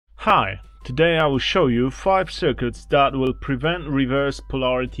Hi, today I will show you 5 circuits that will prevent reverse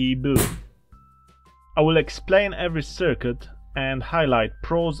polarity boom. I will explain every circuit and highlight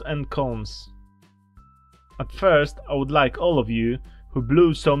pros and cons. At first, I would like all of you who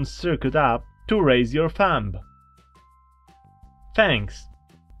blew some circuit up to raise your thumb. Thanks!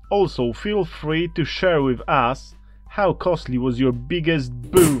 Also, feel free to share with us how costly was your biggest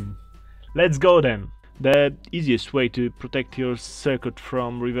boom. Let's go then! The easiest way to protect your circuit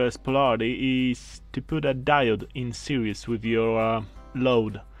from reverse polarity is to put a diode in series with your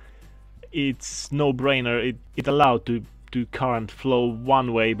load. It's no-brainer. It allows to current flow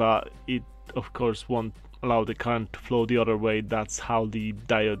one way, but it of course won't allow the current to flow the other way. That's how the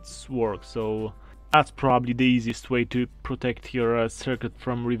diodes work. So that's probably the easiest way to protect your circuit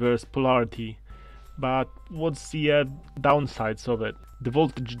from reverse polarity. But what's the downsides of it? The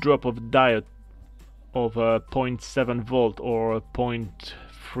voltage drop of the diode of 0.7 volt or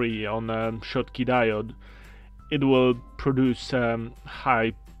 0.3 on a Schottky diode, it will produce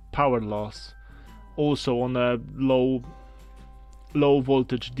high power loss. Also on low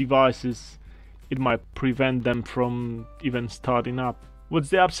voltage devices, it might prevent them from even starting up. What's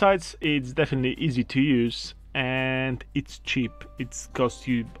the upsides? It's definitely easy to use and it's cheap. It costs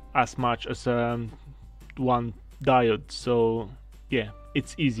you as much as one diode, so yeah,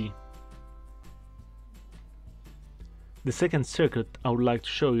 it's easy. The second circuit I would like to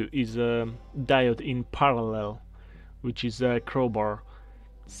show you is a diode in parallel, which is a crowbar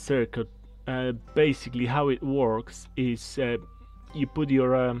circuit. Basically how it works is you put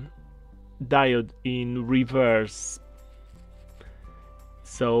your diode in reverse,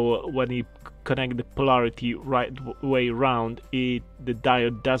 so when you connect the polarity right way round, the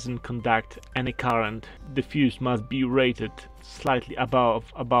diode doesn't conduct any current. The fuse must be rated slightly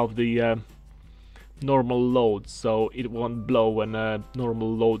above the normal load, so it won't blow when a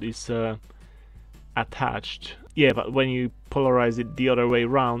normal load is attached. Yeah, but when you polarize it the other way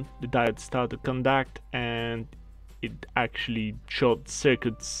around, the diode starts to conduct and it actually short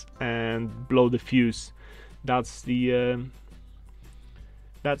circuits and blow the fuse. That's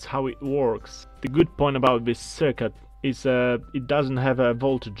how it works. The good point about this circuit is it doesn't have a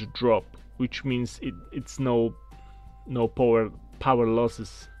voltage drop, which means it's no power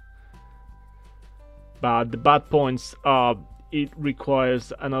losses. But the bad points are it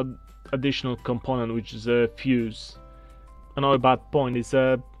requires an additional component, which is a fuse. Another bad point is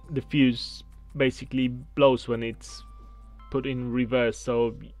the fuse basically blows when it's put in reverse,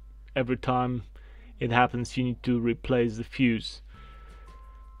 so every time it happens you need to replace the fuse.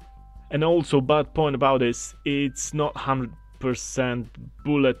 And also bad point about this, it's not 100%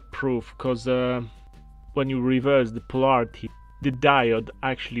 bulletproof, because when you reverse the polarity, the diode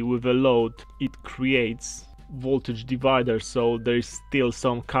actually with a load, it creates voltage divider, so there's still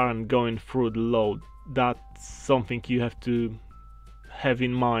some current going through the load. That's something you have to have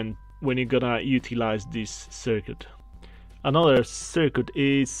in mind when you're gonna utilize this circuit. Another circuit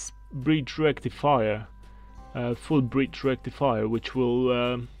is bridge rectifier, full bridge rectifier, which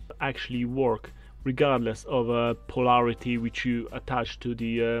will actually work regardless of polarity which you attach to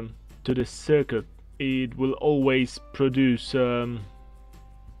the circuit. It will always produce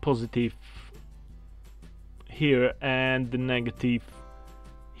positive here and the negative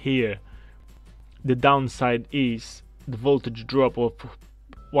here. The downside is the voltage drop of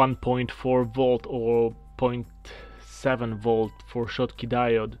 1.4 volt or 0.7 volt for Schottky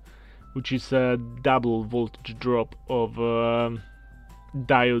diode, which is a double voltage drop of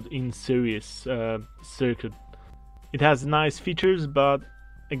diode in series circuit. It has nice features, but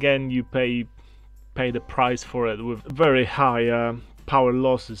again you pay the price for it with very high power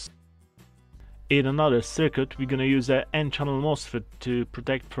losses. In another circuit we're gonna use a Nchannel MOSFET to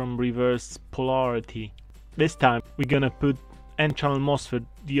protect from reverse polarity. This time we're gonna put Nchannel MOSFET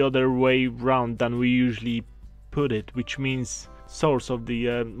the other way round than we usually put it, which means source of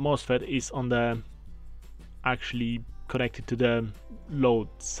the MOSFET is on the actually connected to the load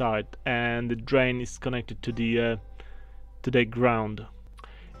side and the drain is connected to the ground.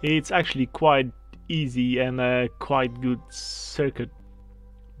 It's actually quite easy and a quite good circuit.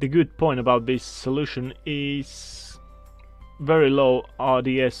 The good point about this solution is very low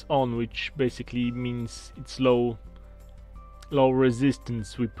RDS on, which basically means it's low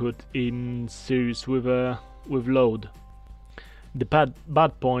resistance we put in series with load. The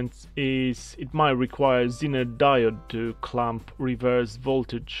bad point is it might require Zener diode to clamp reverse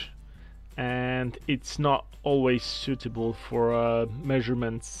voltage, and it's not always suitable for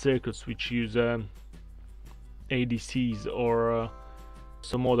measurement circuits which use ADCs or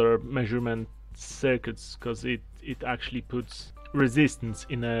some other measurement circuits, because it actually puts resistance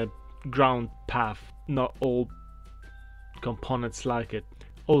in a ground path. Not all components like it.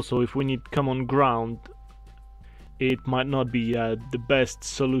 Also, if we need common ground, it might not be the best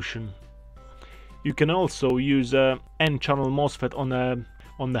solution. You can also use a N-channel MOSFET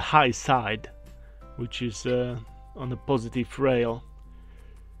on the high side, which is on the positive rail,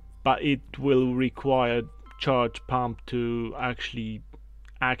 but it will require charge pump to actually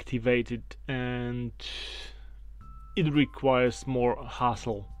activate it, and it requires more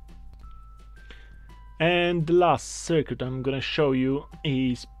hassle. And the last circuit I'm gonna show you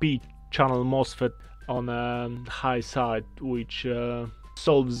is P-channel MOSFET on a high side, which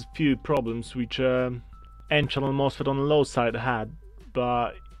solves few problems which N-channel MOSFET on the low side had,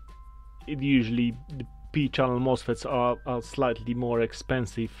 but usually the P-channel MOSFETs are slightly more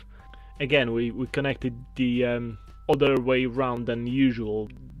expensive. Again, we connected the other way around than usual.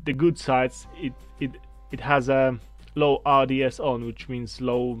 The good sides, it has a low RDS on, which means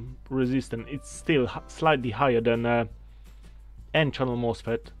low resistance. It's still slightly higher than N-channel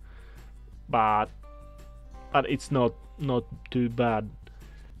MOSFET, but it's not too bad.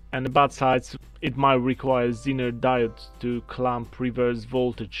 And the bad sides, it might require Zener diodes to clamp reverse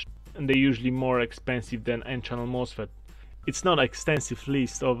voltage, and they're usually more expensive than N-channel MOSFET. It's not an extensive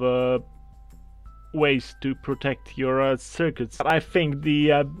list of ways to protect your circuits, but I think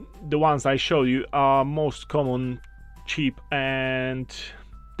the ones I show you are most common, cheap, and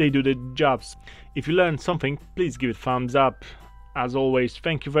they do the jobs. If you learned something, please give it a thumbs up. As always,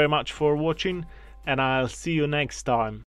 thank you very much for watching, and I'll see you next time.